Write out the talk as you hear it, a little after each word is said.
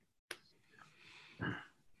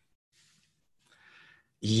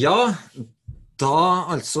Ja, da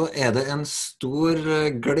altså er det en stor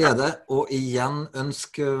glede å igjen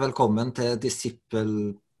ønske velkommen til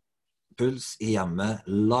Disippelpuls i hjemmet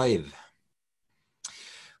live.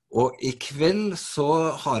 Og i kveld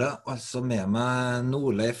så har jeg altså med meg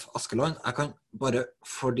Norleif Askeland. Jeg kan bare,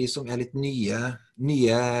 for de som er litt nye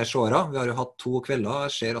seere, vi har jo hatt 2 kvelder,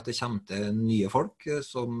 jeg ser at det kommer til nye folk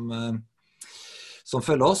som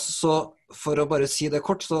følger oss, så for å bare si det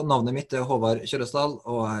kort, så navnet mitt er Håvard Kjørresdal,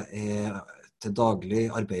 og jeg er til daglig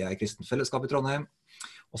arbeider i Kristent Fellesskap i Trondheim.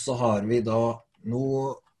 Og så har vi da,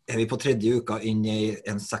 nå er vi på 3. uka inn i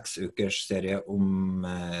en 6-ukers serie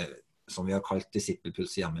som vi har kalt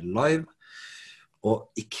Disippelpuls i hjemmet live.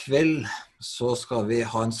 Og i kveld så skal vi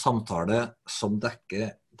ha en samtale som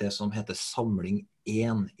dekker det som heter samling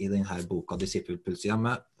 1 i denne boka Disippelpuls i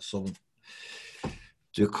hjemmet, som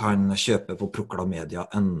du kan kjøpe på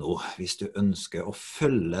proklamedia.no hvis du ønsker å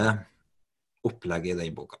følge opplegget i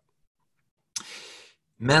den boka.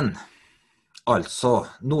 Men,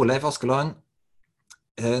 altså, Norleif Askeland,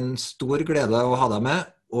 en stor glede å ha deg med,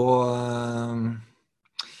 og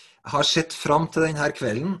jeg har sett frem til denne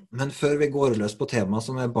kvelden, men før vi går løs på temaet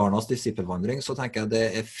som er Barnas disippelvandring, så tenker jeg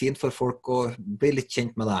det er fint for folk å bli litt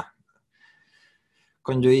kjent med deg.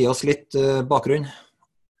 Kan du gi oss litt bakgrunn?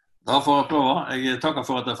 Da får jeg prøve. Jeg takker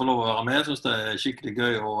for at jeg får lov å være med. Jeg synes det er skikkelig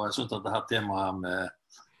gøy, og jeg synes at dette temaet her med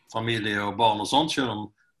familie og barn og sånt, selv om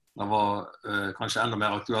det var kanskje enda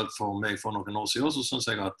mer aktuelt for meg for noen år siden, så synes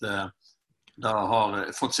jeg at det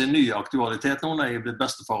har fått sin ny aktualitet nå når jeg er blitt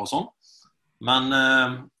bestefar og sånn. Men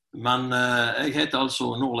jeg heter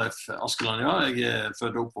altså Norleif Askeland, ja. Jeg er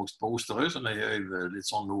født og oppvokst på Osterøy, som er en øy litt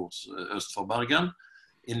sånn nordøst for Bergen.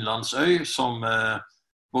 Innlandsøy, som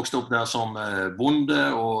vokste opp der som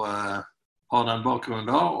bonde og har den bakgrunnen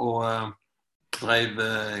da, og drev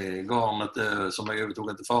gården som jeg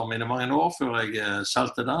overtok etter far mine mange år, før jeg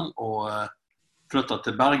solgte den og flyttet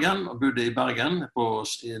til Bergen, og bodde i Bergen,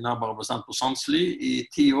 nærmere bestemt på Sandsli i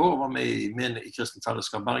 10 år, var med i Kristent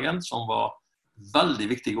Fellesskap Bergen, som var veldig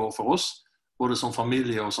viktige år for oss, både som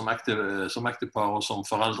familie og som ektepar og som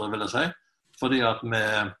foreldre, vil jeg si, fordi at vi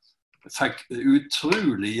fikk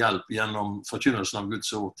utrolig hjelp gjennom forkynnelsen av Guds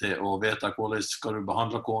ord til å vite hvordan skal du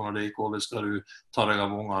behandle kona di, hvordan skal du ta deg av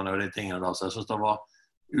ungene og de tingene der. Så jeg synes det var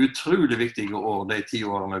utrolig viktige år, de 10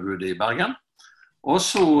 årene vi bodde i Bergen. Og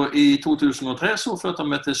så i 2003 så flyttet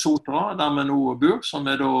vi til Sotra, der vi nå bor, som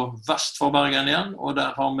er da vest for Bergen igjen. Og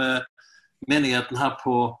der har vi menigheten her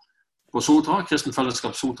på Sotra, Kristent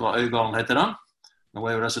Fellesskap Sotra Øygarden heter den. Nå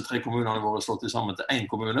er jo disse 3 kommunene våre slått sammen til 1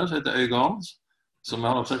 kommune, som heter Øygarden. Så vi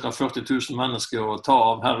har ca. 40 000 mennesker å ta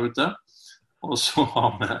av her ute. Og så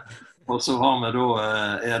er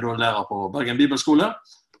jeg da lærer på Bergen Bibelskole,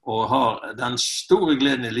 og har den store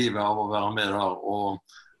gleden i livet av å være med der, og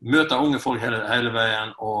møte unge folk hele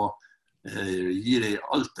veien, og gi dem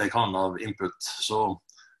alt jeg kan av input. Så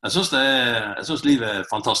jeg synes livet er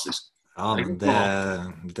fantastisk. Ja, det er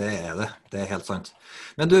det. Det er helt sant.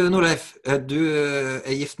 Men du, Norleif, du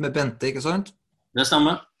er gift med Bente, ikke sant? Det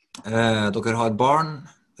stemmer. Dere har barn,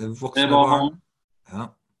 voksne barn.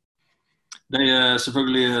 Ja. De er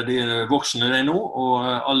selvfølgelig de er voksne de nå, og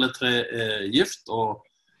alle 3 er gift, og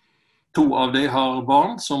 2 av de har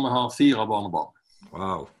barn, som har 4 barnebarn.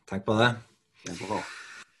 Wow, tenk på det. Det er bra.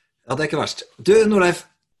 Ja, det er ikke verst. Du, Norleif,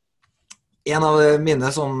 en av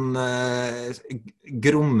mine sånn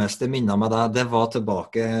grommeste minner med deg, det var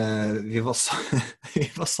tilbake, vi var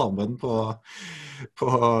sammen på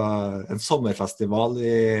en sommerfestival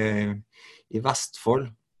i Vestfold.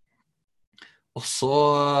 Og så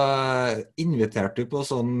inviterte du på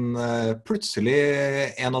sånn, plutselig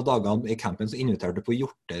en av dagene i campen så inviterte du på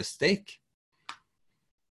hjortesteik.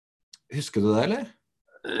 Husker du det, eller?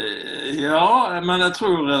 Ja, men jeg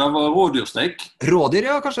tror det var rådyrsteik. Rådyr,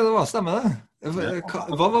 ja, kanskje det var, stemmer det.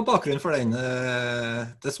 Hva var bakgrunnen for den?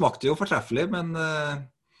 Det smakte jo fortreffelig, men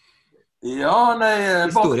ja,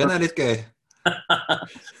 historien er litt gøy.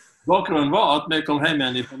 Bakgrunnen var at vi kom hjem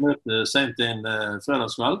igjen fra møte sent en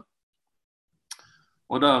fredagskveld.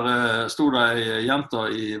 Og der stod det en jente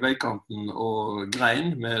i veikanten og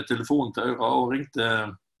grein med telefonen til øra og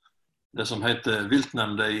ringte det som heter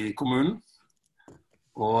viltnemnda i kommunen.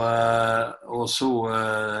 Og så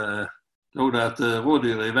lå det et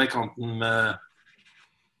rådyr i veikanten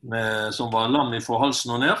som var lam fra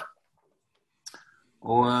halsen og ned.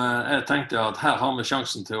 Og jeg tenkte at her har vi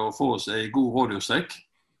sjansen til å få oss en god rådyrstek.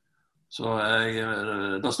 Så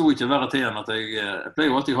det stod ikke verre til enn at jeg pleier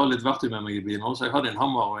jo alltid å ha litt verktøy med meg i bilen, så jeg hadde en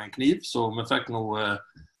hammer og en kniv, så vi fikk nå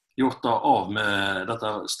gjort det av med dette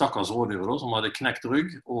stakkars rådyret som hadde knekt rygg,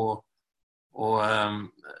 og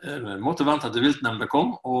måtte vente til viltnemnda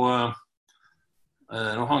kom, og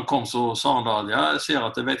når han kom så sa han da, ja, jeg ser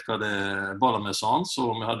at jeg vet hva det baller med, sa han,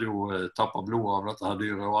 så vi hadde jo tappet blod av dette her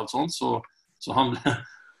dyret og alt sånt, så han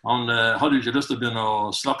hadde jo ikke lyst til å begynne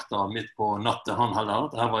å slakte midt på natten han heller,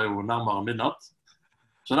 det her var jo nærmere midnatt.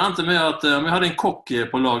 Så det endte med at vi hadde en kokk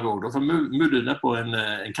på laget også, for vi mødde ned på en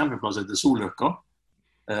campingplass etter Soløkka,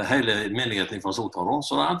 hele menigheten fra Sotra da,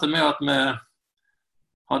 så det endte med at vi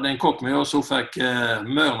hadde en kokk med oss, så fikk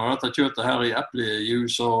møren av dette kjøttet her i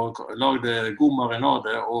eplejus og lagde god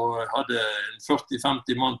marinade og hadde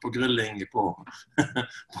 40-50 mann på grilling på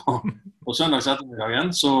søndags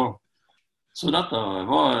ettermiddagen. Så dette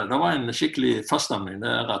var en skikkelig feststemning,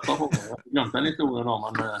 det rett og slett. Jeg har glemt den historien da,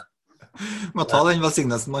 men... Man tar den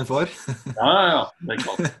velsignelsen man får. Ja, det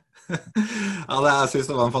klart. Ja, jeg synes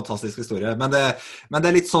det var en fantastisk historie. Men det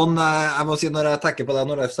er litt sånn, jeg må si når jeg tenker på det,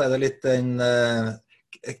 Norleif, så er det litt den...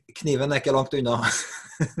 Kniven er ikke langt unna.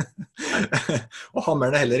 Og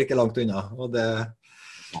hammeren er heller ikke langt unna. Og det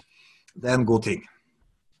er en god ting.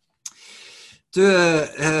 Du,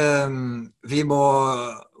 vi må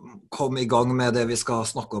komme i gang med det vi skal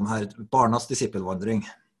snakke om her. Barnas disippelvandring.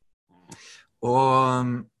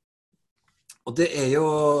 Og det er jo...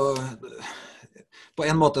 På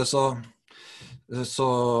en måte så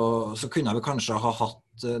kunne vi kanskje ha hatt,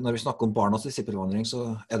 når vi snakker om barnas disippelvandring,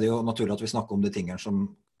 så er det jo naturlig at vi snakker om de tingene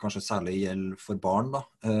som kanskje særlig gjelder for barn da.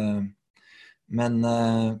 Men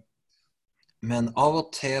av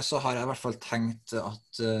og til så har jeg i hvert fall tenkt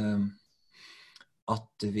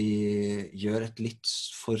at vi gjør et litt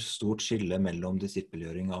for stort skille mellom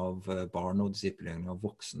disippelgjøring av barn og disippelgjøring av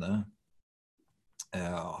voksne.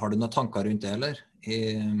 Har du noen tanker rundt det, eller?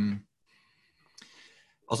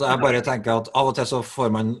 Altså jeg bare tenker at av og til så får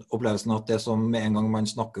man opplevelsen at det som med en gang man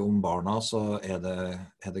snakker om barna, så er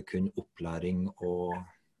det kun opplæring og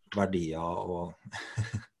verdier og...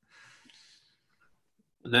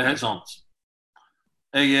 Det er helt sant.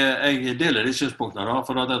 Jeg deler de synspunktene da,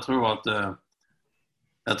 for at jeg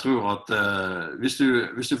tror at hvis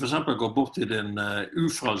du for eksempel går bort til din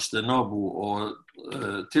ufrelste nabo og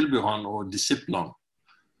tilbyr han å disiple han,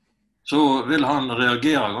 så vil han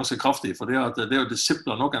reagere ganske kraftig, for det å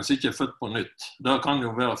disiple noen som ikke er født på nytt, det kan jo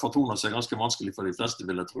fortone seg ganske vanskelig for de fleste,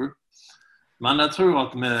 vil jeg tro. Men jeg tror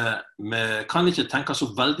at vi kan ikke tenke så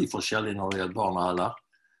veldig forskjellig når det gjelder barna heller.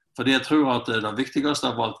 Fordi jeg tror at det viktigste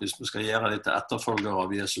av alt, hvis vi skal gjøre det til etterfølgere av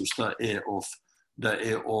Jesus, det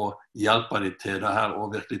er å hjelpe dem til det her,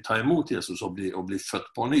 og virkelig ta imot Jesus og bli født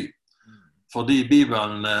på ny. Fordi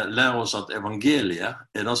Bibelen lærer oss at evangeliet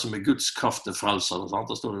er det som er Guds kraft til frelse.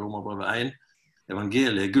 Det står i Romerbrevet 1.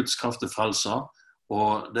 Evangeliet er Guds kraft til frelse,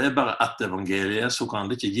 og det er bare ett evangelie, så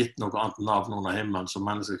kan det ikke gitt noe annet navn under himmelen som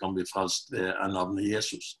mennesker kan bli frelst ved enn navnet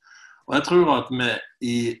Jesus. Og jeg tror at med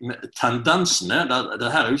tendensene,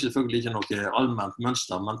 det her er jo selvfølgelig ikke noe allment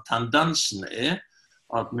mønster, men tendensen er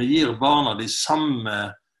at vi gir barna de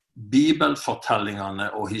samme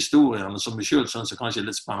bibelfortellingene og historiene som vi selv synes er kanskje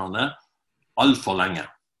litt spennende, alt for lenge.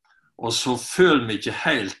 Og så føler vi ikke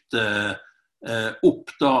helt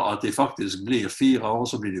opp da at de faktisk blir 4 år,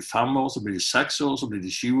 så blir de 5 år, så blir de 6 år, så blir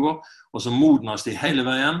de 7 år, og så modnes de hele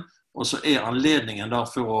veien, og så er anledningen der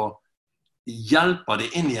for å hjelpe de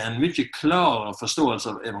inn i en mye klarere forståelse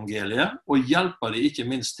av evangeliet, og hjelpe de ikke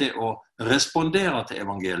minst til å respondere til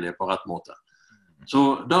evangeliet på rett måte. Så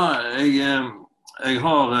da jeg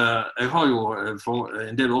har jo for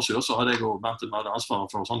en del år siden så hadde jeg jo med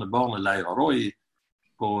ansvaret for sånne barneleirer da,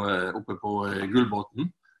 oppe på Gullbåten.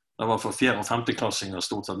 Det var for 4. og 5. klassinger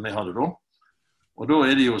stort sett vi hadde da. Og da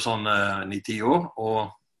er de jo sånn 9-10 år,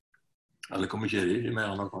 eller hvor mye er de?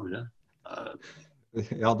 Mer enn noe, ikke?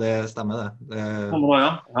 Ja, det stemmer det.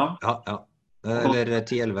 Ja. Eller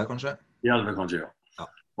 10-11 kanskje? 10-11 kanskje, ja.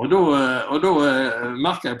 Og da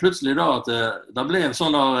merker jeg plutselig da at det ble en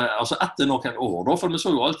sånn altså etter noen år da, for vi så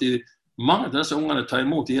jo alltid mange av disse ungene ta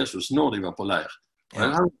imot Jesus når de var på leir. Og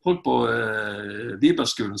jeg har holdt på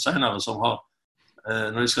bibelskolen senere som har,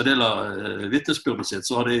 når de skal dele vitnesbyrdet sitt,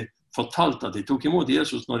 så har de fortalt at de tok imot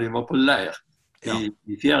Jesus når de var på leir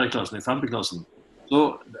i 4. klassen, i 5. klassen.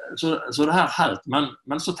 Så det her helt,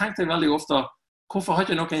 men så tenkte jeg veldig ofte, hvorfor har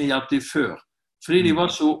ikke noen hjulpet de før? Fordi de var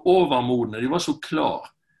så overmodne, de var så klar.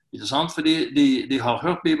 Ikke sant? Fordi de har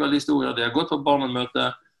hørt bibelhistorier, de har gått på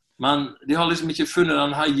barnemøte, men de har liksom ikke funnet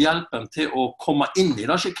denne hjelpen til å komme inn i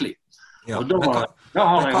det skikkelig. Ja, og da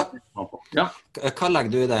har jeg hva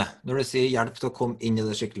legger du i det, når du sier hjelp til å komme inn i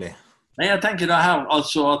det skikkelig? Nei, jeg tenker det her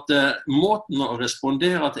altså at måten å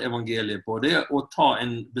respondere til evangeliet på, det er å ta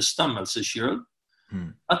en bestemmelse selv.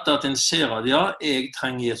 Etter at en ser at jeg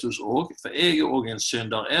trenger Jesus også, for jeg er også en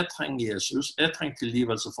synder, jeg trenger Jesus, jeg trenger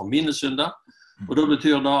tilgivelse for mine synder, Og da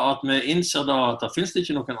betyr det at vi innser da at det finnes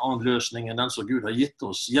ikke noen annen løsning enn den som Gud har gitt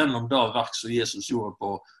oss gjennom det verk som Jesus gjorde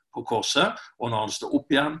på korset, og når han står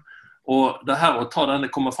opp igjen. Og det her å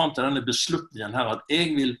komme frem til denne beslutningen her, at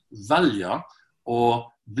jeg vil velge å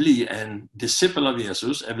bli en disippel av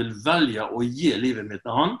Jesus, jeg vil velge å gi livet mitt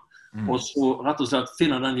til han, og så rett og slett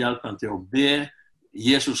finne den hjelpen til å be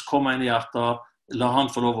Jesus komme inn i hjertet, la han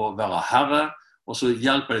få lov å være herre, og så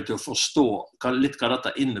hjelper de til å forstå litt hva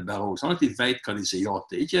dette innebærer også, sånn at de vet hva de sier ja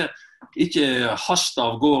til. Ikke haste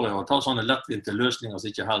av gårde og ta sånne lettvinte løsninger som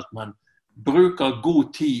ikke er helt, men bruke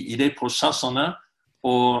god tid i de prosessene,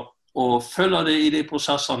 og følge det i de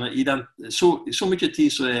prosessene i så mye tid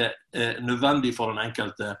som er nødvendig for den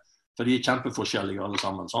enkelte, for de er kjempeforskjellige alle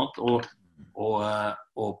sammen, sant? Og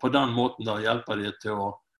på den måten da hjelper de til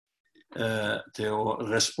å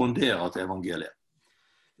respondere til evangeliet.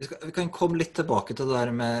 Vi kan komme litt tilbake til det der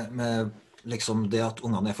med liksom det at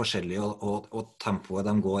ungene er forskjellige og tempoet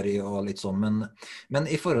de går i og litt sånn, men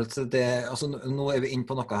i forhold til det, altså nå er vi inne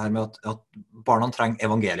på noe her med at barna trenger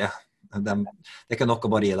evangeliet. Det er ikke nok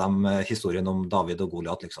å bare gi dem historien om David og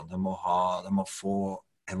Goliat, liksom. De må få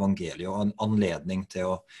evangeliet og en anledning til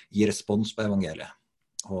å gi respons på evangeliet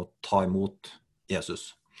og ta imot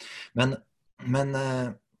Jesus. Men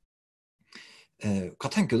hva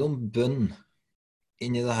tenker du om bønn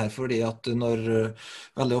inni det her? Fordi at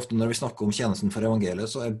veldig ofte når vi snakker om tjenesten for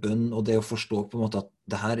evangeliet, så er bønn og det å forstå på en måte at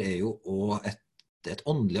det her er jo også et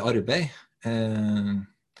åndelig arbeid.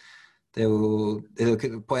 Det er jo,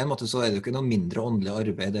 på en måte så er det jo ikke noe mindre åndelig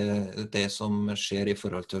arbeid, det som skjer i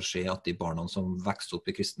forhold til å se at de barna som vokser opp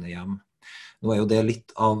i kristne hjem. Nå er jo det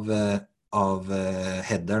litt av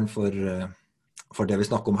headeren for det vi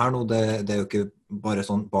snakker om her nå. Det er jo ikke bare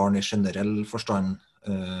sånn barn i generell forstand,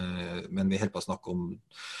 men vi holder på å snakke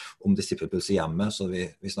om disippelpuls i hjemmet, så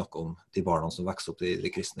vi snakker om de barna som vokser opp i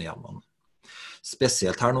de kristne hjemmene.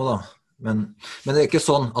 Spesielt her nå da. Men det er ikke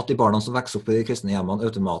sånn at de barna som vokser opp i de kristne hjemmene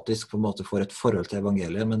automatisk på en måte får et forhold til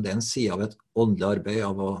evangeliet, men det er en side av et åndelig arbeid,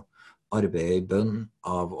 av å arbeide i bønn,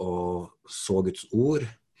 av å så Guds ord,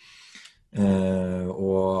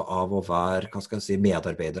 og av å være, hva skal jeg si,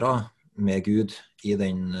 medarbeidere med Gud i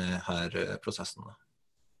den her prosessen.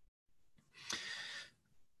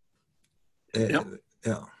 Ja.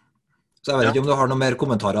 Så jeg vet ikke om du har noen mer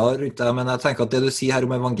kommentarer rundt det, men jeg tenker at det du sier her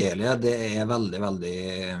om evangeliet, det er veldig, veldig...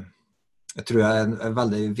 Jeg tror det er en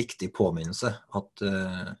veldig viktig påminnelse at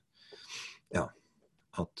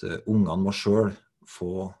ungene må selv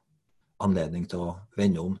få anledning til å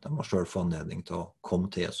vende om. De må selv få anledning til å komme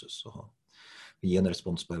til Jesus og gi en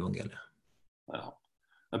respons på evangeliet. Ja.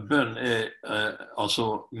 Bønn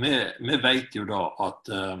altså, vi vet jo da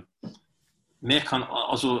at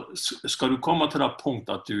skal du komme til det punkt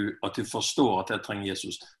at du forstår at jeg trenger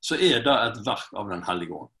Jesus, så er det et verk av den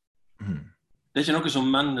hellige ånd. Det er ikke noe som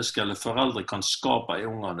mennesker eller foreldre kan skape i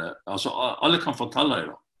ungene. Altså, alle kan fortelle det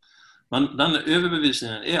da. Men denne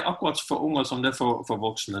overbevisningen er akkurat for unger som det er for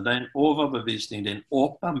voksne. Det er en overbevisning, det er en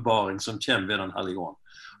åpenbaring som kommer ved den hellige ånd.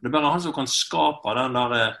 Det er bare han som kan skape den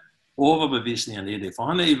der overbevisningen i dem. For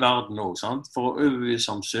han er i verden også, sant? For å overbevise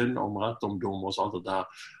om synd, om rett, om dom og alt det der.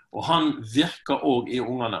 Og han virker også i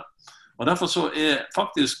ungene. Og derfor så er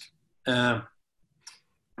faktisk...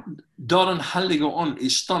 Da den hellige ånd i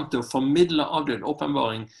stand til å formidle av den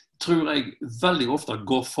åpenbaring, tror jeg veldig ofte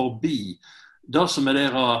går forbi det som er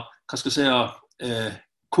deres, hva skal jeg si,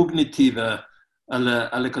 kognitive eller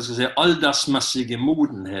hva skal jeg si, aldersmessige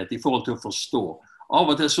modenhet i forhold til å forstå. Av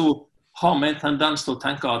og til så har vi en tendens til å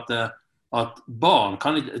tenke at barn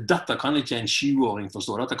dette kan ikke en 20-åring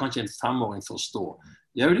forstå, dette kan ikke en 5-åring forstå.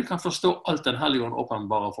 Ja, de kan forstå alt den hellige ånd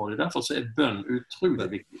åpenbarer for dem. Derfor så er bønn utrolig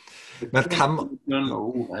viktig.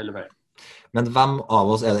 Men hvem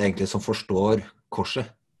av oss er det egentlig som forstår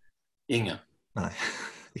korset? Ingen. Nei,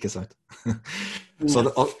 ikke sant.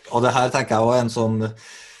 Og det her tenker jeg også en sånn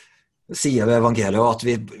side ved evangeliet, at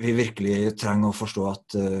vi virkelig trenger å forstå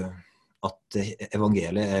at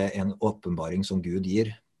evangeliet er en åpenbaring som Gud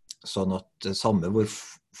gir. Sånn at samme hvor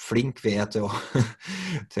flink vi er til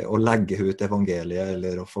å legge ut evangeliet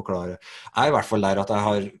eller å forklare. Jeg er i hvert fall der at jeg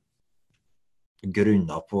har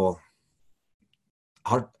grunner på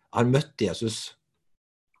har møtt Jesus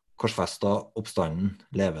korsfestet, oppstanden,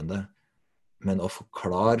 levende, men å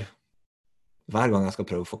forklare hver gang jeg skal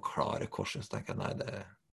prøve å forklare korset, så tenker jeg nei,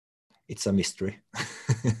 it's a mystery.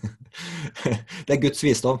 Det er Guds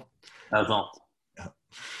visdom. Det er sant.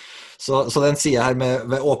 Så den sier her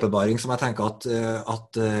ved åpenbaring som jeg tenker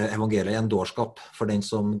at evangeliet er en dårskap for den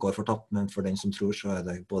som går fortapt, men for den som tror så er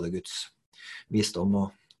det både Guds visdom og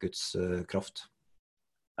Guds kraft.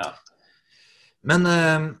 Ja. Men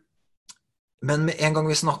Men med en gang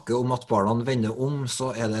vi snakker om at barna vender om,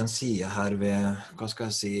 så det en side her ved, hva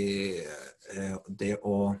skal jeg si, det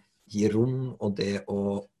å gi rom og det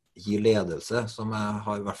å gi ledelse, som jeg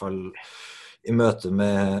har i hvert fall i møte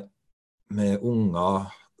med unger,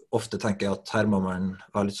 ofte tenker jeg at her må man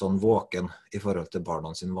være litt sånn våken i forhold til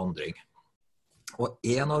barna sin vandring. Og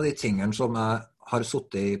en av de tingene som jeg har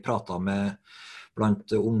suttet i pratet med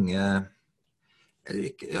blant unge, eller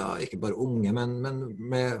ikke bare unge, men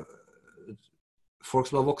med folk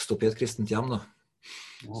som har vokst opp i et kristent hjem, da.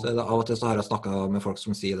 Så det av og til så har jeg snakket med folk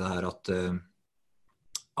som sier det her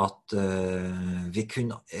at vi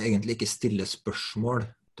kunne egentlig ikke stille spørsmål.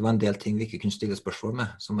 Det var en del ting vi ikke kunne stille spørsmål med,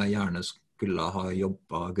 som jeg gjerne skulle ha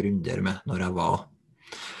jobbet grundigere med når jeg var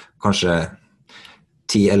kanskje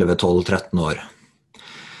 10, 11, 12, 13 år.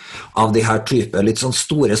 Av de her type litt sånn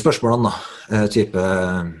store spørsmålene, da. Type,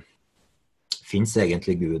 finnes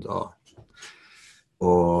egentlig Gud, og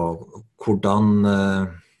hvordan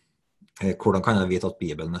kan jeg vite at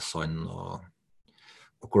Bibelen sann, og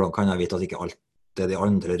hvordan kan jeg vite at ikke alt det de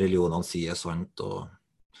andre religionene sier sant, og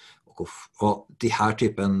de her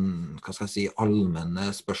typen, hva skal jeg si,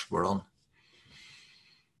 allmenne spørsmålene.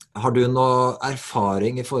 Har du noe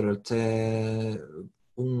erfaring i forhold til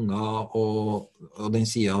unger og den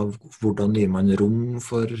siden av hvordan gir man rom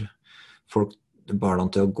for folk, barna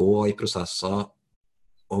til å gå i prosesser,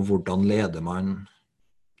 og hvordan leder man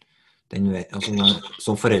den vei? Altså,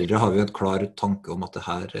 som foreldre har vi en klar tanke om at det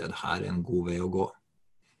her en god vei å gå.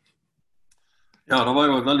 Ja, det var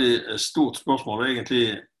jo et veldig stort spørsmål,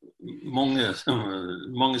 egentlig mange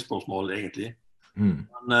spørsmål egentlig.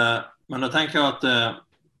 Men jeg tenker at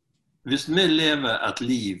hvis vi lever et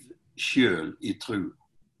liv selv i tro,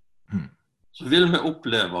 så vil vi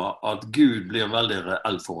oppleve at Gud blir veldig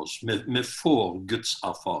reell for oss. Vi får Guds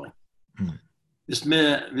erfaring. Hvis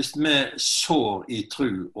vi sår i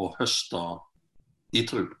tro og høster i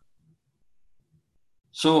tro,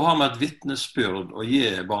 så har vi et vittnesbyrd å gi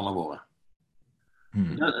barna våre.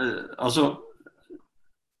 Altså,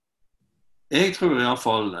 jeg tror i alle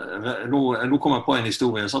fall, nå kommer jeg på en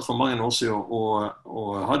historie, jeg satt for mange år siden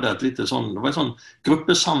og hadde et lite sånn, det var en sånn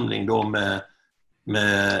gruppesamling da med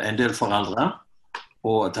en del foreldre,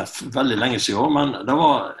 og det veldig lenge siden, men det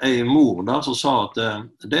var en mor der som sa at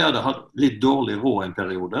de hadde hatt litt dårlig råd en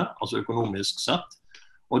periode, altså økonomisk sett,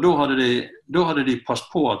 og da hadde de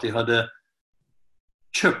passet på at de hadde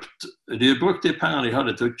brukt de pengene de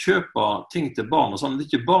hadde til å kjøpe ting til barna, sånn at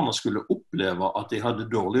ikke barna skulle oppleve at de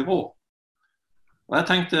hadde dårlig råd. Og jeg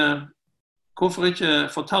tenkte, hvorfor ikke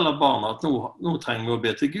fortelle barna at nå trenger vi å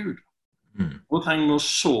be til Gud? Nå trenger vi å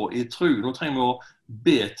så i tro, nå trenger vi å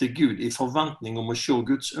be til Gud i forventning om å se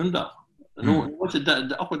Guds under.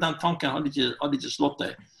 Akkurat den tanken hadde ikke slått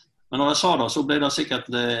deg. Men når jeg sa det, så ble det sikkert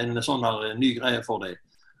en sånn der ny greie for deg.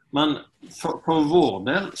 Men for vår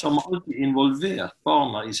del så har vi alltid involvert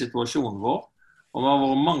barna i situasjonen vår, og vi har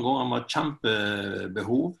vært mange ganger med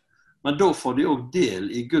kjempebehov, men da får de også del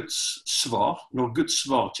i Guds svar, når Guds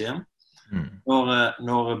svar kommer.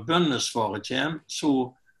 Når bønnesvaret kommer, så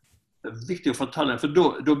er det viktig å fortelle, for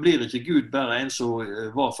da blir ikke Gud bare en som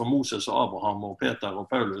var for Moses og Abraham og Peter og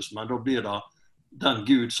Paulus, men da blir det den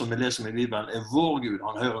Gud som vi leser med i Bibelen er vår Gud,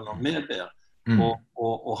 han hører når vi ber,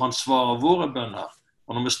 og han svarer våre bønner.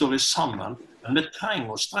 Og når vi står i sammen, men vi trenger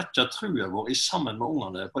å strekke troen vår i sammen med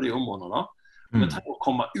ungene på de områdene da. Vi trenger å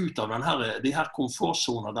komme ut av de her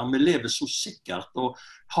komfortzoner der vi lever så sikkert og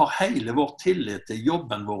har hele vår tillit til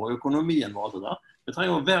jobben vår og økonomien vår. Vi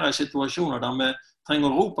trenger å være i situasjoner der vi trenger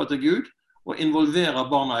å rope til Gud og involvere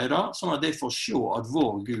barna i det, sånn at de får se at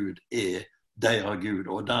vår Gud er deres Gud,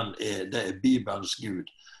 og det er Bibelens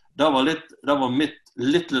Gud. Det var mitt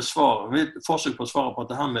lille svar, mitt forsøk på å svare på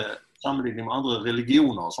at det her med sammenligning med andre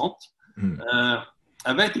religioner og sånt.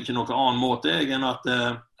 Jeg vet ikke noen annen måte enn at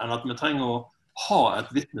vi trenger å ha et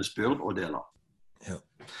vittnesbyrd å dele. Ja.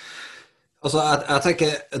 Altså, jeg tenker,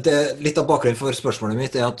 litt av bakgrunnen for spørsmålet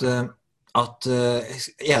mitt er at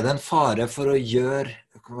er det en fare for å gjøre,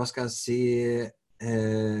 hva skal jeg si,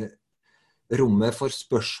 rommet for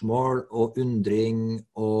spørsmål og undring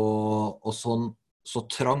og sånn så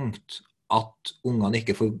trangt at ungene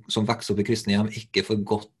som vokser opp i kristne hjem ikke får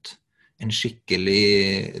gått en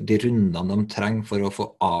skikkelig de rundene de trenger for å få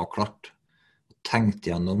avklart, tenkt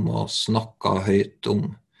gjennom og snakket høyt om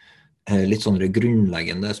litt sånne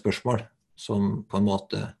grunnleggende spørsmål som på en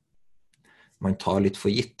måte man tar litt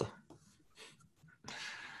for gitt da.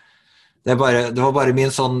 Det var bare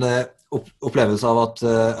min sånn opplevelse av at,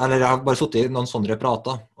 eller jeg har bare suttet i noen sånne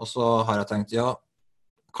prater, og så har jeg tenkt, ja,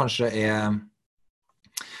 kanskje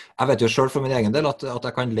jeg vet jo selv for min egen del at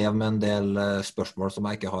jeg kan leve med en del spørsmål som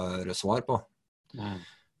jeg ikke har svar på.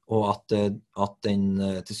 Og at den,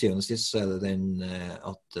 til syvende og sist, så det den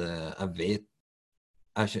at jeg vet,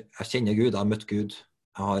 jeg kjenner Gud, jeg har møtt Gud,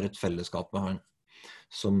 jeg har et fellesskap med han,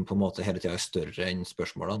 som på en måte hele tiden større enn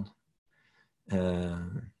spørsmålene.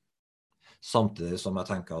 Samtidig som jeg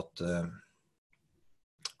tenker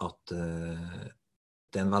at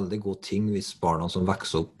det en veldig god ting hvis barna som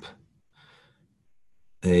vokser opp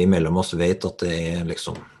imellom oss vet at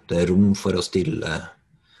liksom, det rom for å stille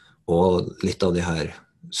og litt av de her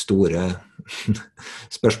store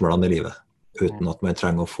spørsmålene i livet, uten at man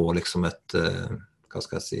trenger å få liksom et, hva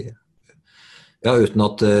skal jeg si, ja, uten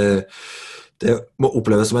at det må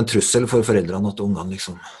oppleves som en trussel for foreldrene at ungene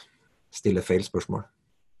liksom stiller feil spørsmål.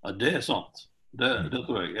 Ja, det sant. Det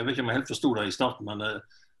tror jeg. Jeg vet ikke om jeg helt forstod det i starten, men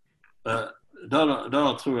der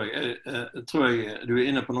tror jeg du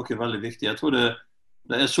inne på noe veldig viktig. Jeg tror det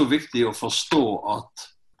så viktig å forstå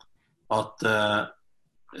at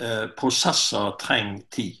prosesser trenger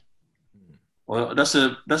tid. Og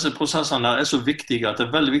disse prosessene der så viktige at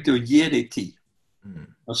det veldig viktig å gi dem tid.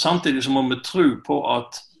 Og samtidig så må vi tro på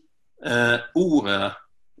at ordet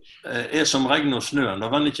som regn og snø. Det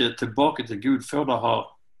vender ikke tilbake til Gud før det har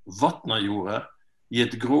vattnet jordet,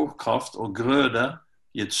 gitt gråkraft og grøde,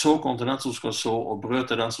 gitt såkorn til den som skal så, og brød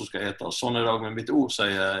til den som skal ete. Sånn det med mitt ord,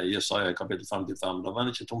 sier Jesaja kapittel 55. Det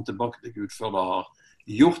vender ikke tomt tilbake til Gud før det har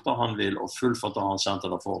gjort det han vil, og fullført det han sendte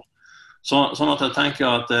det for. Sånn at jeg tenker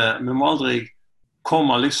at vi må aldri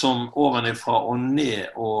komme liksom ovenifra og ned,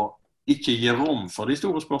 og ikke gi rom for de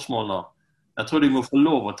store spørsmålene. Jeg tror de må få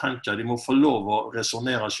lov å tenke, de må få lov å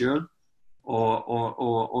resonere selv,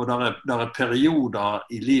 og der perioder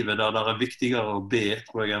i livet der det viktigere å be,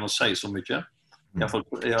 tror jeg, enn å si så mye. I hvert fall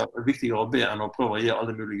viktigere å be enn å prøve å gi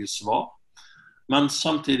alle mulige svar. Men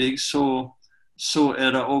samtidig så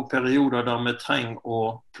det også perioder der vi trenger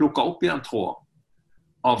å plukke opp igjen tråd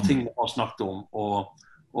av ting vi har snakket om,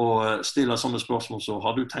 og stille sånne spørsmål så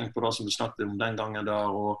har du tenkt på det som vi snakket om den gangen der,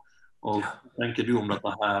 og tenker du om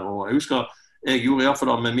dette her? Og jeg husker, jeg gjorde i hvert fall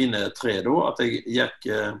det med mine 3 da, at jeg gikk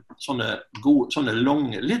sånne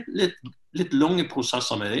lange, litt lange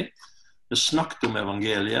prosesser med dem. Vi snakket om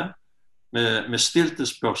evangeliet, vi stilte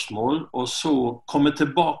spørsmål, og så kom vi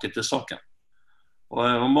tilbake til saken.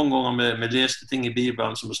 Og mange ganger vi leste ting i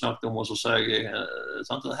Bibelen som vi snakket om, og så sa jeg,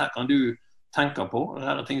 her kan du tenke på,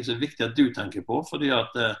 her ting som viktig at du tenker på, fordi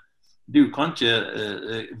at du kan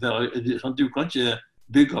ikke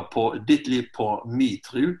bygge på ditt liv på min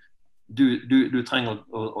tro. Du trenger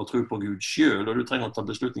å tro på Gud selv, og du trenger å ta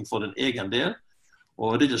beslutning for din egen del.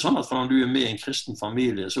 Og det ikke sånn at når du med i en kristen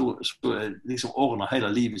familie, så liksom ordner hele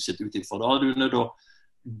livet sitt utifra. Da er du nødt til å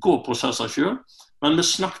gå prosesser selv. Men vi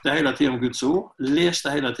snakket hele tiden om Guds ord,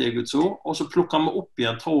 leste hele tiden Guds ord, og så plukket vi opp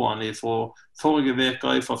igjen tråden fra forrige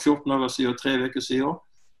veke, fra 14 dager siden og 3 veker siden.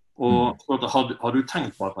 Og så har du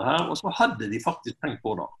tenkt på dette her? Og så hadde de faktisk tenkt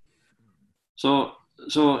på det. Så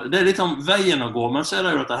det litt om veien å gå, men så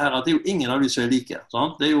det jo dette her at det jo ingen av de som like.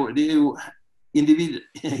 Sant? De er jo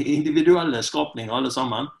individuelle skapninger alle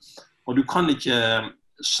sammen, og du kan ikke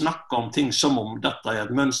snakke om ting som om dette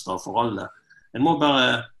et mønster for alle. En må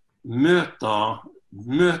bare møte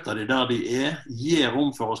de der de gi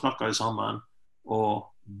rom for å snakke sammen, og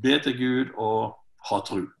be til Gud og ha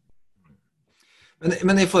tro.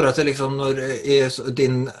 Men i forhold til liksom,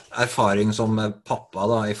 din erfaring som pappa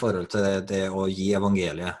da, i forhold til det å gi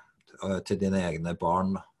evangeliet til dine egne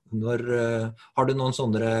barn, har du noen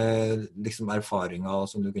sånne liksom, erfaringer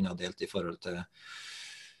som du kunne ha delt i forhold til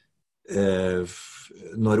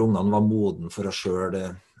når ungene var moden for å selv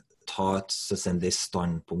ta et selvstendig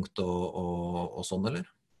standpunkt og sånn, eller?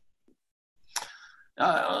 Ja,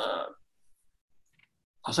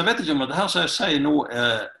 altså jeg vet ikke om det her som jeg sier nå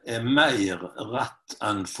mer rett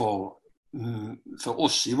enn for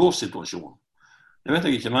oss i vår situasjon. Det vet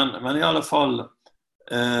jeg ikke, men i alle fall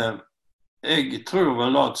jeg tror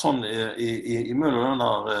vel at sånn i mellom den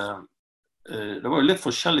der det var jo litt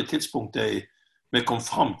forskjellige tidspunkt vi kom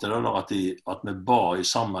frem til det der at vi ba i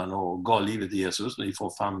sammen og ga livet til Jesus når vi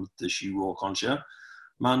får 5-7 år kanskje.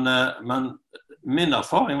 Men min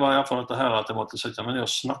erfaring var i hvert fall dette her at jeg måtte sette meg ned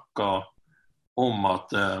og snakke om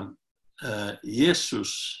at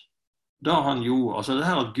Jesus, da han gjorde, altså det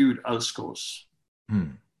her at Gud elsker oss.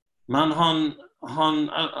 Men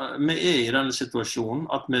vi i denne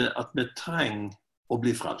situasjonen at vi trenger å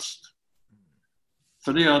bli frelst.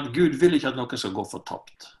 Fordi at Gud vil ikke at noen skal gå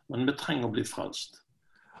fortapt, men vi trenger å bli frelst.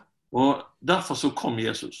 Og derfor så kom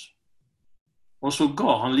Jesus. Og så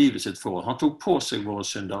ga han livet sitt for oss. Han tok på seg våre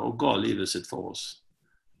synder og ga livet sitt for oss.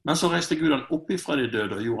 Men så reiste Gud han opp ifra de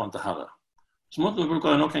døde og gjorde han til Herre. Så måtte vi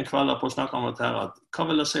bruke noen kvelder på å snakke om dette her, at hva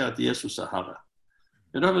vil jeg si at Jesus Herre?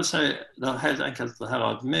 Ja, det vil si, det helt enkelt det her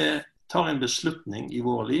at vi tar en beslutning i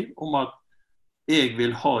våre liv om at jeg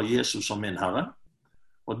vil ha Jesus som min Herre.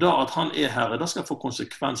 Og da at han Herre, det skal få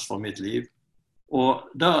konsekvens for mitt liv. Og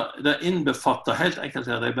det innbefatter helt enkelt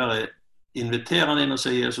at jeg bare inviterer han inn og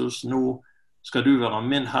sier, Jesus, nå skal du være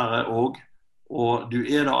min Herre og du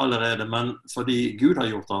det allerede, men fordi Gud har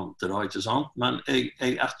gjort han til det, ikke sant? Men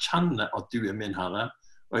jeg erkjenner at du min Herre,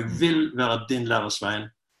 og jeg vil være din læresvein.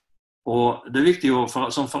 Og det viktig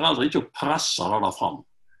som foreldre ikke å presse det der frem,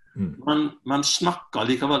 men snakker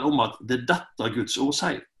likevel om at det dette Guds ord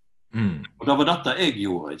sier. Og det var dette jeg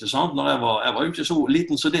gjorde, ikke sant? Når jeg var jo ikke så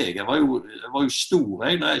liten som deg, jeg var jo stor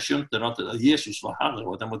når jeg skjønte at Jesus var Herre,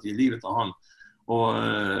 og at jeg måtte gi livet til han. Og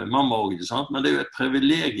mamma også, ikke sant? Men det jo et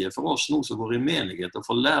privilegie for oss nå som går i menighet å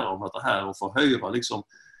få lære om dette her, og få høre liksom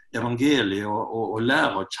evangeliet, og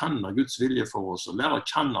lære å kjenne Guds vilje for oss, og lære å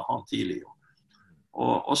kjenne han tidlig.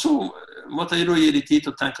 Og så måtte jeg da gi de tid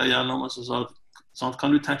til å tenke igjennom, og så sa jeg,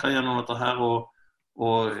 kan du tenke igjennom dette her, og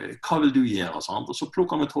hva vil du gjøre? Sant? Og så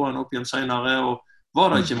plukket vi tråden opp igjen senere, og var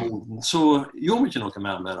det ikke moden, så gjorde vi ikke noe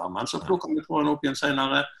mer med det, men så plukket vi tråden opp igjen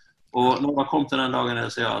senere. Og når det kom til den dagen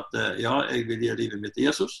jeg sier at ja, jeg vil gi livet mitt til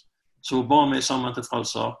Jesus, så ba vi sammen til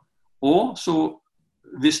frelser, og så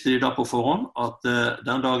visste de da på forhånd at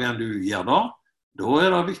den dagen du gjør det,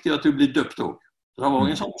 da det viktig at du blir døpt også. Så det var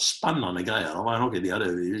en sånn spennende greie, det var noe det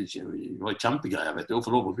var kjempegreier, vet du, å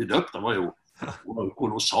få lov å bli døpt, det var jo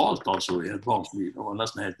kolossalt altså i et barns liv, det var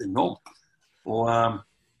nesten helt enormt. Det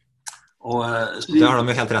har de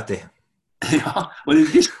jo helt rett i. Ja, og de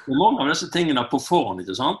visste mange av disse tingene på forhånd,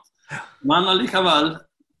 ikke sant? Men allikevel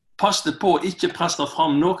passet på å ikke presse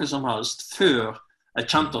fram noe som helst før jeg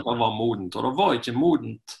kjente at det var modent. Og det var ikke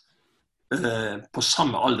modent på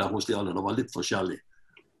samme alder hos de alle, det var litt forskjellig.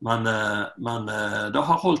 Men det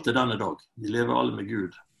har holdt til denne dag. Vi lever alle med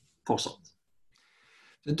Gud fortsatt.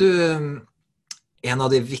 Du, en av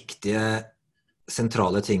de viktige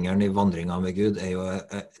sentrale tingene i vandringen med Gud jo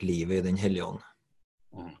livet i den hellige ånd.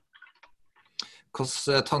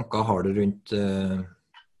 Hvilke tanker har du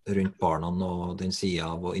rundt barna og den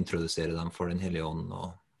siden av å introdusere dem for den hellige ånd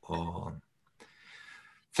og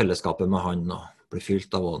fellesskapet med han og bli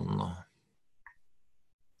fylt av ånden?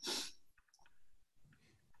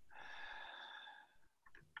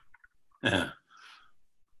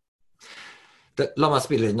 La meg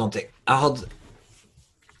spille inn noen ting. Jeg hadde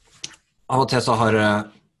av og til så har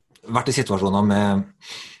vært i situasjoner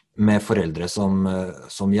med foreldre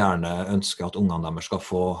som gjerne ønsker at ungene deres skal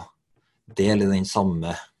få del i den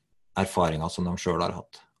samme erfaringen som de selv har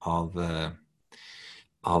hatt av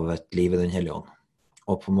et liv i den hellige ånd.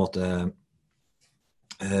 Og på en måte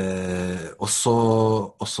så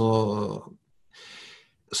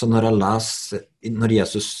når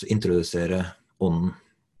Jesus introduserer ånden,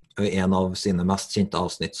 i en av sine mest kjente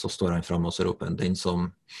avsnitt, så står han frem og så roper han, den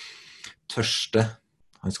som tørste,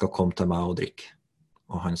 han skal komme til meg og drikke.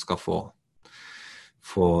 Og han skal få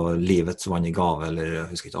livets vann i gave, eller jeg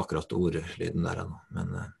husker ikke akkurat ordlyden der ennå, men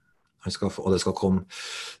og det skal komme,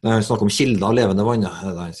 han snakker om kilder av levende vann,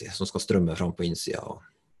 det han sier, som skal strømme frem på innsida, og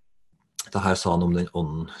det her sa han om den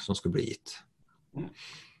ånden som skulle bli gitt.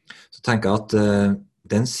 Så tenker jeg at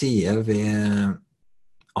den sier ved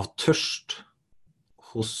av tørst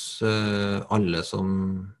hos alle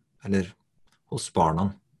eller hos barna,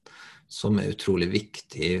 som utrolig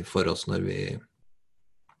viktig for oss når vi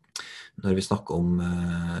snakker om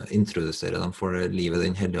introdusere dem for livet i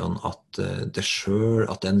den hellige ånd, at det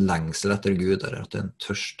en lengsel etter Gud, at det en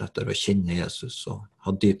tørst etter å kjenne Jesus og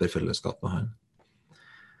ha dypere fellesskap med han.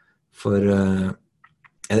 For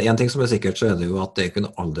en ting som sikkert, så det jo at det ikke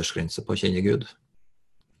en aldersgrense på å kjenne Gud.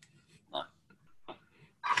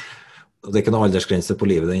 Og det ikke en aldersgrense på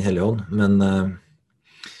livet i den hellige ånd,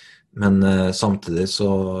 men samtidig så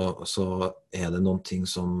det noen ting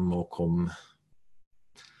som må komme.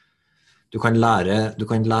 Du kan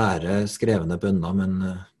lære skrevne bønner,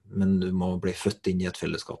 men du må bli født inn i et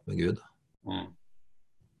fellesskap med Gud.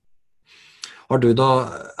 Har du da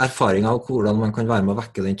erfaring av hvordan man kan være med å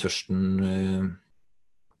vekke den tørsten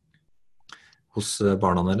hos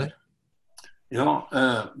barna, eller? Ja,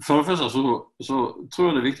 for det første så tror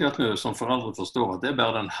jeg det viktig at vi som foreldre forstår at det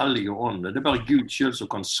bare den hellige ånd, det bare Gud selv som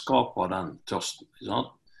kan skape den tørsten. Ikke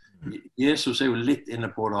sant? Jesus jo litt inne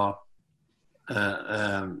på det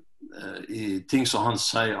i ting som han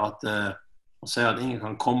sier at ingen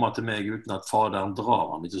kan komme til meg uten at Faderen drar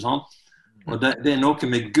han, ikke sant? Og det noe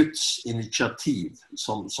med Guds initiativ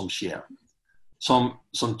som skjer, som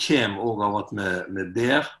kommer også av at vi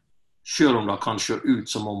ber, selv om det kan se ut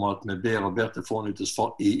som om at vi ber og ber til fornyttes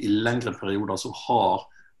i lengre perioder, så har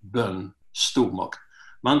bønn stor makt.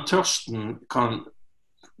 Men tørsten kan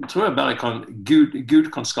tror jeg bare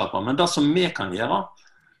Gud kan skape, men det som vi kan gjøre,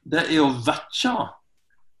 det å vekke,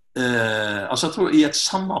 altså jeg tror i et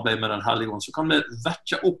samarbeid med den Hellige Ånd, så kan vi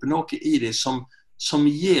vekke opp noe i dem som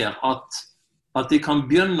gjør at de kan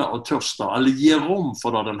begynne å tørste, eller gi rom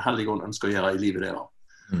for det den Hellige Ånd ønsker å gjøre i livet deres.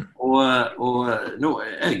 Og nå,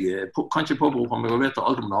 jeg kan ikke påberope meg å vite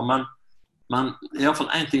alt om det, men i hvert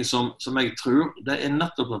fall en ting som jeg tror, det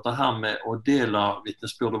nettopp dette her med å dele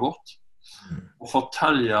vitnesbyrdet vårt, og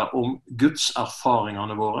fortelle om Guds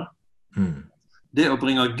erfaringene våre. Det å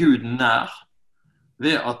bringe Gud nær,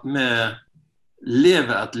 ved at vi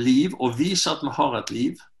lever et liv, og viser at vi har et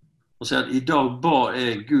liv, og sier at i dag ba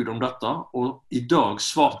jeg Gud om dette, og i dag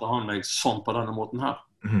svarte han meg sånn på denne måten her.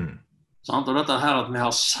 Og dette her at vi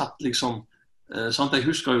har sett liksom, jeg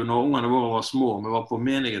husker jo når ungene våre var små, vi var på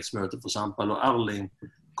menighetsmøte for eksempel, og Erling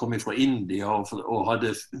kom fra India og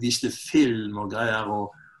viste film og greier,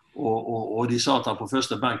 og de satt her på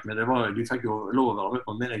første benk, men de fikk jo lov å være med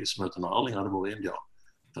på menighetsmøte når Erling hadde vært i India.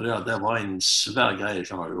 Så det var en svær greie,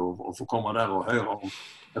 skjønner du, å få komme der og høre om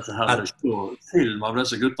dette her, film av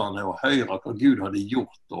disse guttene, og høre hva Gud hadde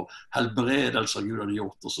gjort, og helbredelser Gud hadde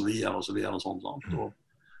gjort, og så videre, og så videre, og sånt.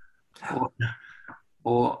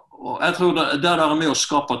 Og jeg tror det der med å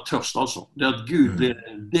skape tørst, altså. Det at Gud blir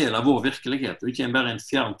en del av vår virkelighet, og ikke bare en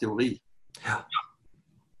fjern teori.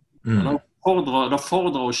 Det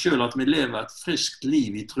fordrer oss selv at vi lever et friskt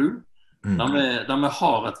liv i tro, der vi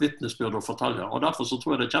har et vitnesbyrd å fortelle. Og derfor så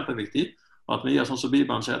tror jeg det er kjempeviktig at vi gjør sånn som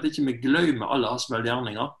Bibelen sier, at ikke vi glemmer alle hans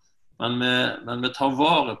velgjerninger, men vi tar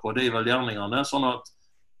vare på de velgjerningene, sånn at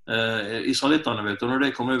israelittene, vet du, når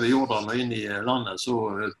de kom over Jordan og inn i landet, så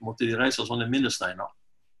måtte de reise sånne minnesteiner.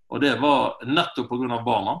 Og det var nettopp på grunn av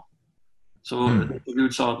barna. Så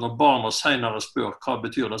Gud sa at når barna senere spør hva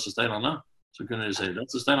betyr disse steinene, så kunne de si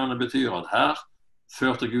disse steinene betyr at her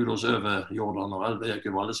førte Gud oss over Jordan, og elva gikk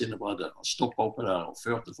over alle sine bredder. Han stoppet oppe der og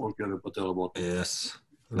førte folk over på tørre båten. Yes,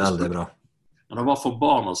 veldig bra. Men det var for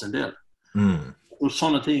barna sin del. Og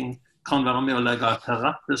sånne ting kan være med å legge til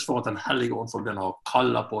rette for at den Hellige Ånd får begynne å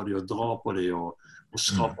kalle på dem og dra på dem og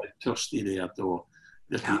skape en tørst i det etter å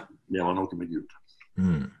virkelig leve noe med Gud.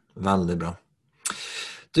 Veldig bra.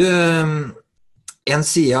 Du, en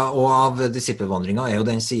side av disippelvandringen er jo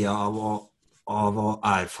den siden av å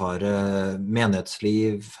erfare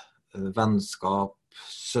menighetsliv, vennskap,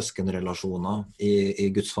 søskenrelasjoner i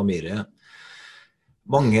Guds familie.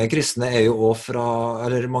 Mange kristne er jo også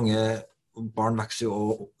eller mange barn vokser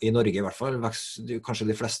jo i Norge i hvert fall, kanskje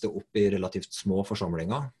de fleste opp i relativt små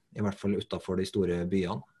forsamlinger, i hvert fall utenfor de store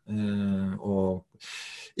byene. Og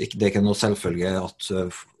det er ikke noe selvfølge at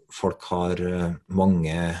folk har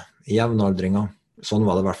mange jevnaldringer. Sånn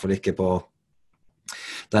var det i hvert fall ikke på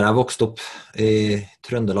der jeg vokste opp i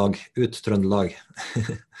Trøndelag, Ut-Trøndelag.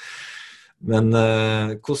 Men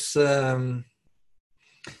hvordan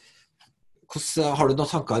har du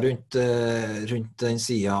noen tanker rundt den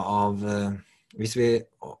siden av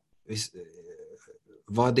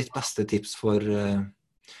hva er ditt beste tips for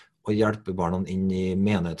å hjelpe barna inn i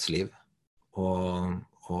menighetsliv og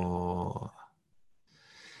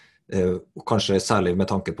kanskje særlig med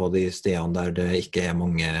tanke på de stedene der det ikke er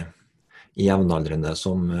mange jevnaldrende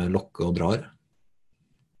som lokker og drar?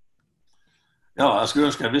 Ja, jeg skulle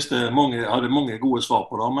ønske jeg hadde mange gode svar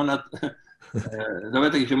på det, men det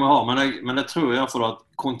vet jeg ikke om jeg har, men jeg tror i hvert fall at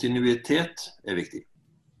kontinuitet er viktig.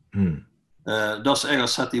 Det som jeg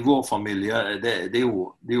har sett i vår familie, det er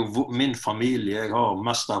jo min familie,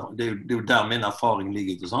 det er jo der min erfaring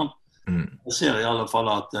ligger, ikke sant? Jeg ser i alle fall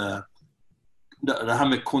at det her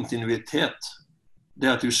med kontinuitet, det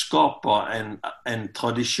at du skaper en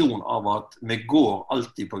tradisjon av at vi går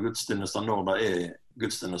alltid på gudstjenester når det er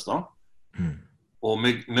gudstjenester, og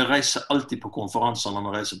vi reiser alltid på konferanser når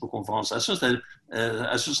vi reiser på konferanser.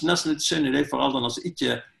 Jeg synes nesten litt synd i de foreldrene som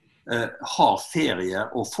ikke har ferie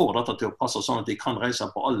og får dette til å passe sånn at de kan reise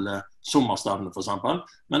på alle sommerstevner for eksempel.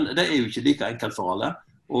 Men det er jo ikke like enkelt for alle,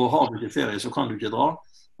 og har du ikke ferie så kan du ikke dra.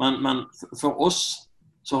 Men for oss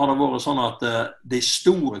så har det vært sånn at de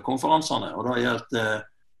store konferansene, og det har gjeldt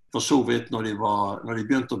for så vidt når de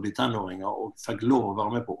begynte å bli tenåringer og fikk lov å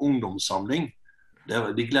være med på ungdomssamling,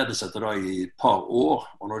 de gledde seg til det i et par år,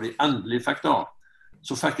 og når de endelig fikk det,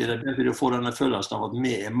 så fikk de å få denne følelsen av at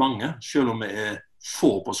vi er mange, selv om vi er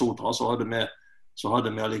få på Sotra, så hadde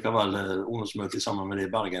vi allikevel ungdomsmøte sammen med de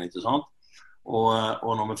i Bergen, ikke sant? Og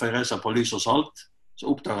når vi fikk reise på Lys og Salt,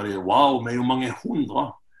 så oppdaget de, wow, vi er jo mange hundre.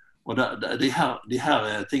 Og de her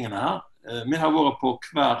tingene her, vi har vært på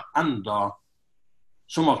hver enda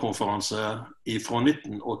sommerkonferanse fra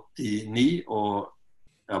 1989, og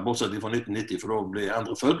bortsett fra 1990, for da ble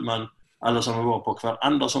Endre født, men ellers har vi vært på hver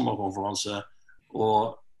enda sommerkonferanse,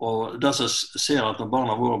 og og det som ser at når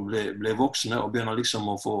barna våre blir voksne og begynner liksom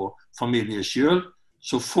å få familie selv,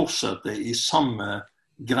 så fortsetter i samme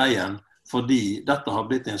greien, fordi dette har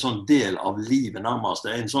blitt en sånn del av livet nærmest.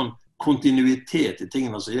 Det en sånn kontinuitet i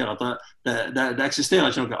tingene som gjør at det eksisterer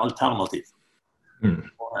ikke noe alternativ.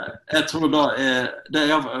 Jeg tror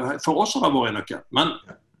for oss har det vært en nøkkel, men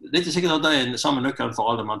det ikke sikkert at det en samme nøkkel for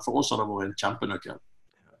alle, men for oss har det vært en kjempenøkkel.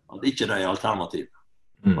 At ikke det alternativ.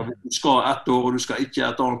 Og hvis du skal ett år, og du skal ikke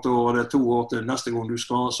et annet år, og det 2 år til neste gang du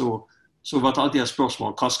skal, så var det alltid et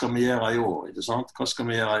spørsmål, hva skal vi gjøre i år, ikke sant? Hva skal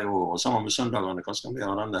vi gjøre i år? Og sammen med søndagene, hva skal vi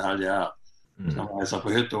gjøre denne helgen her? Skal vi reise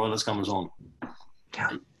på hytta, eller skal vi sånn?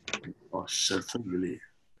 Ja, selvfølgelig.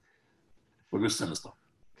 På gudstjenester.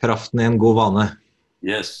 Kraften en god vane.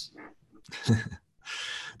 Yes.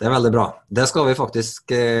 Det veldig bra. Det skal vi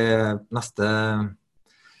faktisk neste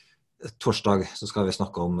torsdag så skal vi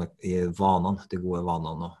snakke om i vanene, de gode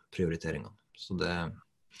vanene og prioriteringene. Så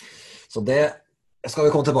det skal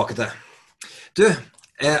vi komme tilbake til. Du,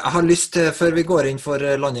 jeg har lyst til, før vi går inn for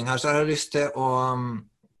landing her, så har jeg lyst til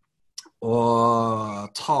å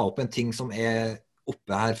ta opp en ting som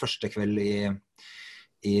oppe her første kveld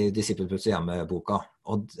i Disippelputs hjemmeboka.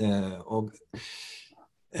 Og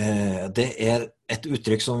det et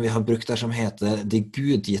uttrykk som vi har brukt der som heter de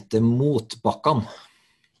gudgitte motbakkene.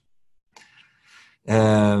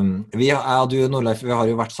 Jeg og du, Norleif, vi har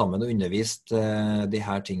jo vært sammen og undervist de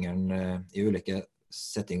her tingene i ulike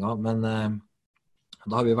settinger, men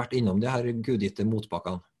da har vi vært innom de her gudgitte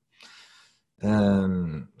motbakkene,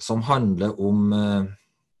 som handler om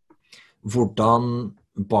hvordan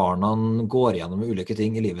barna går gjennom ulike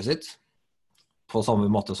ting i livet sitt, på samme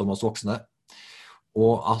måte som oss voksne,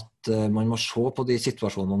 og at man må se på de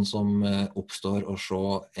situasjonene som oppstår, og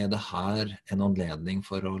se, det her en anledning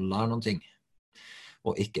for å lære noen ting?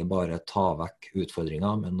 Og ikke bare ta vekk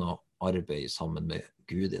utfordringer, men å arbeide sammen med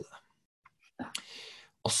Gud i det.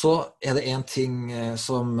 Og så det en ting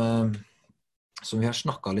som vi har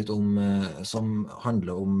snakket litt om, som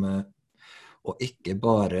handler om å ikke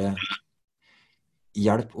bare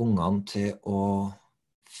hjelpe ungene til å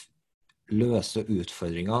løse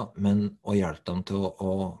utfordringer, men å hjelpe dem til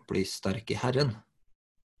å bli sterke i Herren.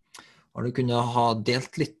 Har du kunnet ha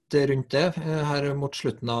delt litt rundt det her mot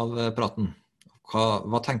slutten av praten?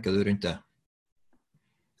 Hva tenker du rundt det?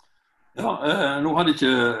 Ja, nå hadde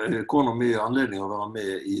ikke kona mye anledning å være med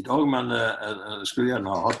i dag, men jeg skulle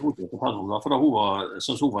gjerne ha hatt henne til å fortelle om det, for jeg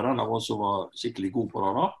synes hun var den av oss som var skikkelig god på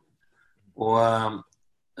det da. Og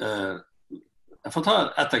jeg får ta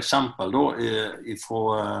et eksempel da, fra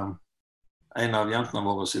en av jentene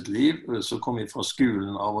våre sitt liv, som kom fra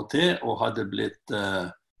skolen av og til, og hadde blitt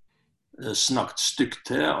snakket stygt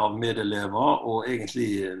til av medelever, og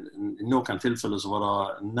egentlig i noen tilfeller så var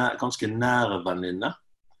det ganske nære venninner,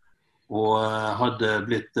 og hadde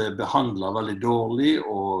blitt behandlet veldig dårlig,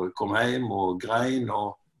 og kom hjem og grein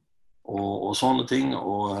og sånne ting,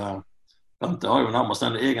 og Bente har jo nærmest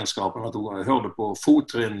den egenskapen at hun hørte på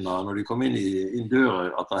fottrinnene når de kom inn i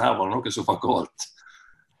døren, at det her var noe som var galt.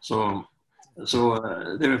 Så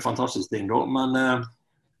det en fantastisk ting da,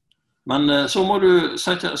 men så må du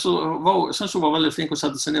sette, synes hun var veldig flink å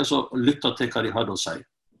sette seg ned og lytte til hva de hadde å si.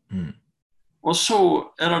 Og så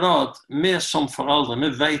det da at vi som foreldre, vi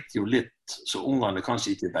vet jo litt så ungene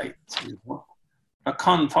kanskje ikke vet. Det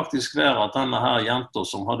kan faktisk være at denne her jenta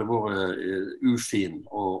som hadde vært ufin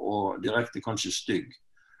og direkte kanskje stygg,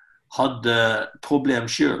 hadde problem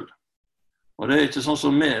selv. Og det ikke sånn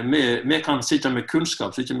som vi kan sitte med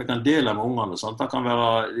kunnskap, så ikke vi kan dele med ungene. Sant? Det kan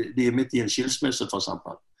være de midt i en skilsmisse for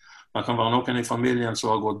eksempel. Det kan være noen i familien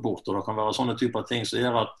som har gått bort, og det kan være sånne typer ting som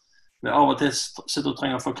gjør at vi av og til sitter og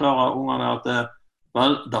trenger å forklare ungene at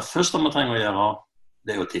det første vi trenger å gjøre,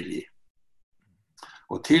 det å tilgi.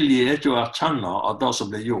 Og tilgi ikke å erkjenne at det som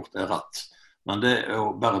blir gjort rett, men det å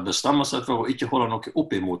bare bestemme seg for å ikke holde noe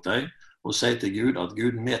opp imot deg, og si til Gud at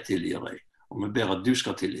Gud tilgir deg, og vi ber at du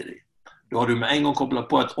skal tilgi deg. Da har du med en gang koblet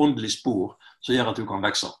på et åndelig spor som gjør at du kan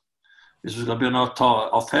vekse. Hvis du skal begynne å ta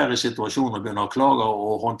affære i situasjonen, begynne å klage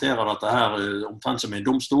og håndtere dette her omtrent som en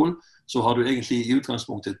domstol, så har du egentlig i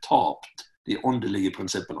utgangspunktet tapt de åndelige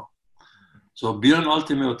prinsippene. Så begynn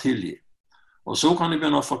alltid med å tilgi. Og så kan du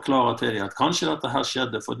begynne å forklare til deg at kanskje dette her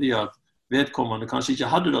skjedde fordi at vedkommende kanskje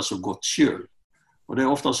ikke hadde det så godt selv. Og det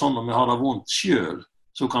ofte sånn når vi har det vondt selv,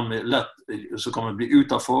 så kan vi bli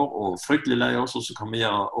utenfor og fryktelig lei oss, og så kan vi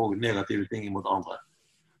gjøre også negative ting mot andre.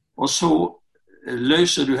 Og så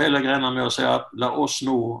løser du hele greina med å si at la oss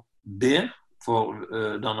nå be for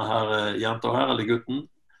denne her jenta her, eller gutten.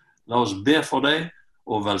 La oss be for deg,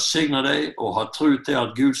 og velsigne deg, og ha tro til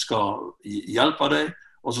at Gud skal hjelpe deg,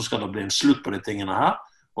 og så skal det bli en slutt på de tingene her,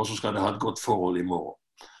 og så skal det ha et godt forhold i morgen.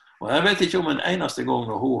 Og jeg vet ikke om en eneste gang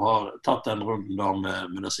når hun har tatt den runden da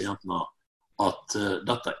med disse jentene, at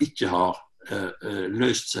dette ikke har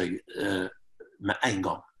løst seg med en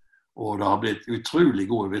gang. Og det har blitt utrolig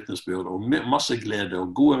gode vitnesbyrd og masse glede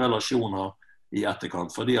og gode relasjoner i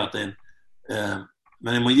etterkant. Fordi at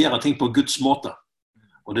men jeg må gjøre ting på Guds måte.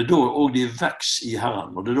 Og det er da også de vokser i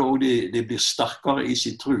Herren. Og det er da også de blir sterkere i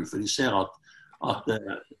sin tro. For de ser at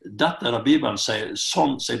dette er det Bibelen sier.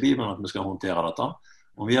 Sånn sier Bibelen at vi skal håndtere dette.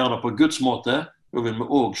 Om vi gjør det på Guds måte, da vil vi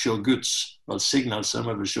også se Guds velsignelse.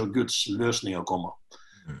 Vi vil se Guds løsninger komme.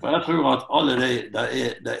 For jeg tror at alle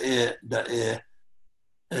det er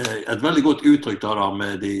et veldig godt uttrykk da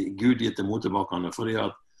med de gudgitte motbakkene. Fordi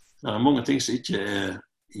at det er mange ting som ikke er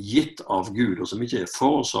gitt av Gud, og som ikke er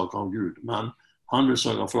forårsaket av Gud. Men han vil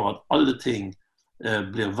sørge for at alle ting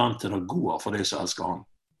blir vendt til det gode for de som elsker han.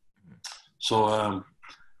 Så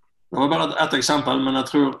det var bare et eksempel, men jeg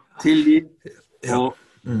tror tilgi og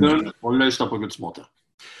bønn og løs det på Guds måte.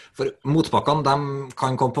 For motbakkene, de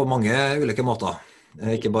kan komme på mange ulike måter.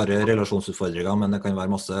 Ikke bare relasjonsutfordringer, men det kan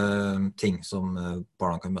være masse ting som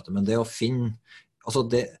barna kan møte. Men det å finne, altså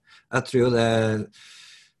jeg tror jo det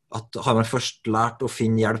at har man først lært å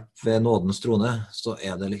finne hjelp ved nådens trone, så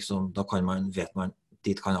er det liksom, da vet man,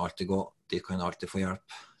 dit kan jeg alltid gå, dit kan jeg alltid få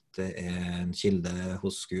hjelp. Det er en kilde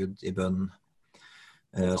hos Gud i bønn.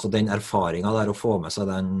 Så den erfaringen der å få med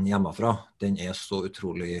seg den hjemmefra, den er så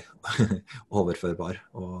utrolig overførbar.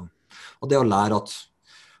 Og det å lære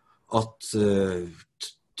at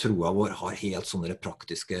troa vår har helt sånne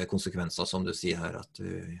praktiske konsekvenser, som du sier her, at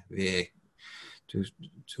du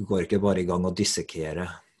går ikke bare i gang og dissekere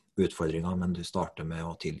utfordringer, men du starter med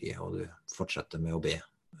å tilgi, og du fortsetter med å be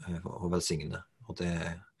og velsigne. Og det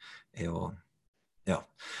er jo, det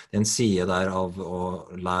er en side der av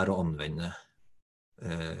å lære å anvende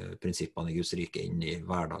prinsippene i Guds rike inn i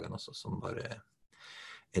hverdagen, altså, som bare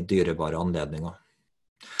er dyrebare anledninger.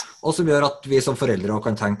 Og som gjør at vi som foreldre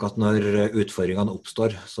kan tenke at når utfordringene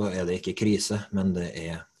oppstår, så er det ikke krise, men det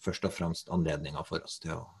er først og fremst anledninger for oss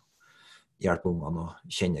til å hjelpe ungene å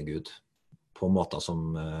kjenne Gud på måter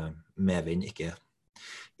som medvind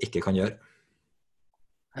ikke kan gjøre.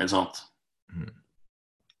 Helt sant.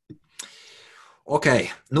 Ok,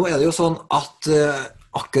 nå er det jo sånn at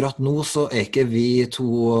akkurat nå så er ikke vi to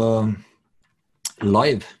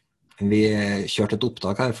live. Vi kjørte et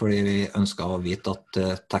opptak her fordi vi ønsket å vite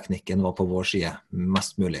at teknikken var på vår side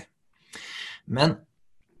mest mulig. Men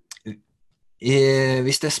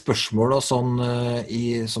hvis det er spørsmål og sånn,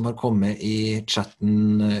 som har kommet i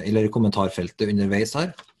chatten eller i kommentarfeltet underveis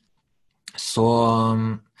her, så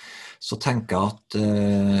tenker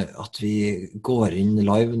jeg at vi går inn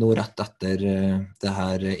live nå rett etter det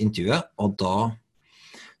her intervjuet, og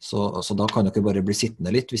så da kan dere bare bli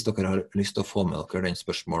sittende litt hvis dere har lyst til å få med dere den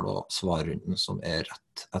spørsmål- og svarrunden som er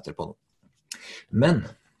rett etterpå nå. Men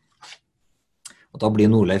og da blir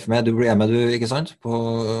Norleif med. Du blir med, du, ikke sant?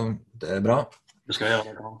 Det er bra. Det skal jeg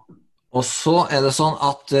gjøre. Og så er det sånn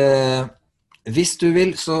at hvis du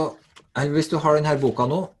vil, hvis du har denne boka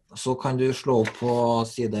nå, så kan du slå opp på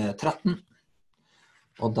side 13,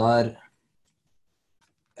 og der,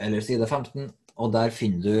 eller side 15, og der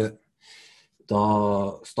finner du da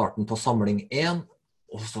starten på samling 1,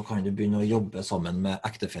 og så kan du begynne å jobbe sammen med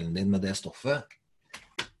ektefellen din med det stoffet,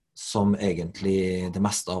 som egentlig det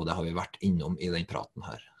meste av det har vi vært innom i den praten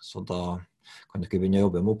her. Så da kan dere begynne å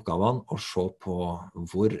jobbe med oppgavene og se på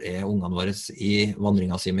hvor er ungene våre i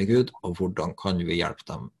vandringen sin med Gud, og hvordan kan vi hjelpe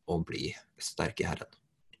dem å bli sterke i Herren.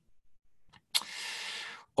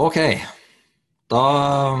 Ok, da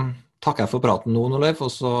takker jeg for praten nå, Norleif,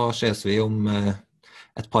 og så ses vi om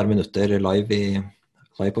et par minutter live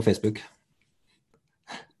på Facebook.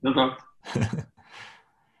 Ja, takk.